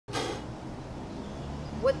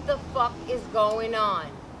What the fuck is going on?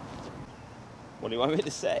 What do you want me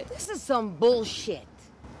to say? This is some bullshit.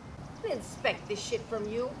 I didn't expect this shit from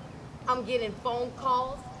you. I'm getting phone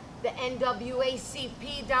calls, the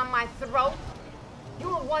NWACP down my throat. You're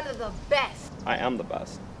one of the best. I am the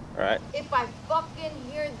best, all right? If I fucking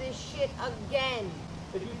hear this shit again.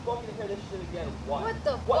 If you fucking hear this shit again, what? What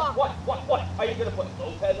the fuck? What? Are you gonna put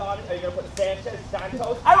Lopez on it? Are you gonna put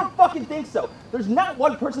Santos? I don't fucking think so. There's not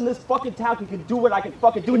one person in this fucking town who can do what I can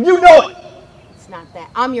fucking do, and you know it! It's not that.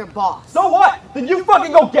 I'm your boss. So what? Then you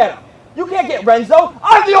fucking go get him. You can't get Renzo.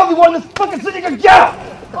 I'm the only one in this fucking city can get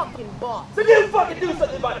him! Fucking boss. So you fucking do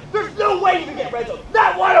something about it. There's no way you can get Renzo.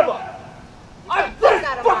 Not one of them! I'm this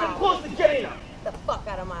fucking close to getting him! Get the fuck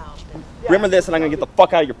out of my office. Remember this and I'm gonna get the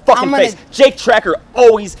fuck out of your fucking face. Jake Tracker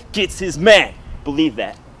always gets his man. Believe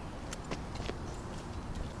that.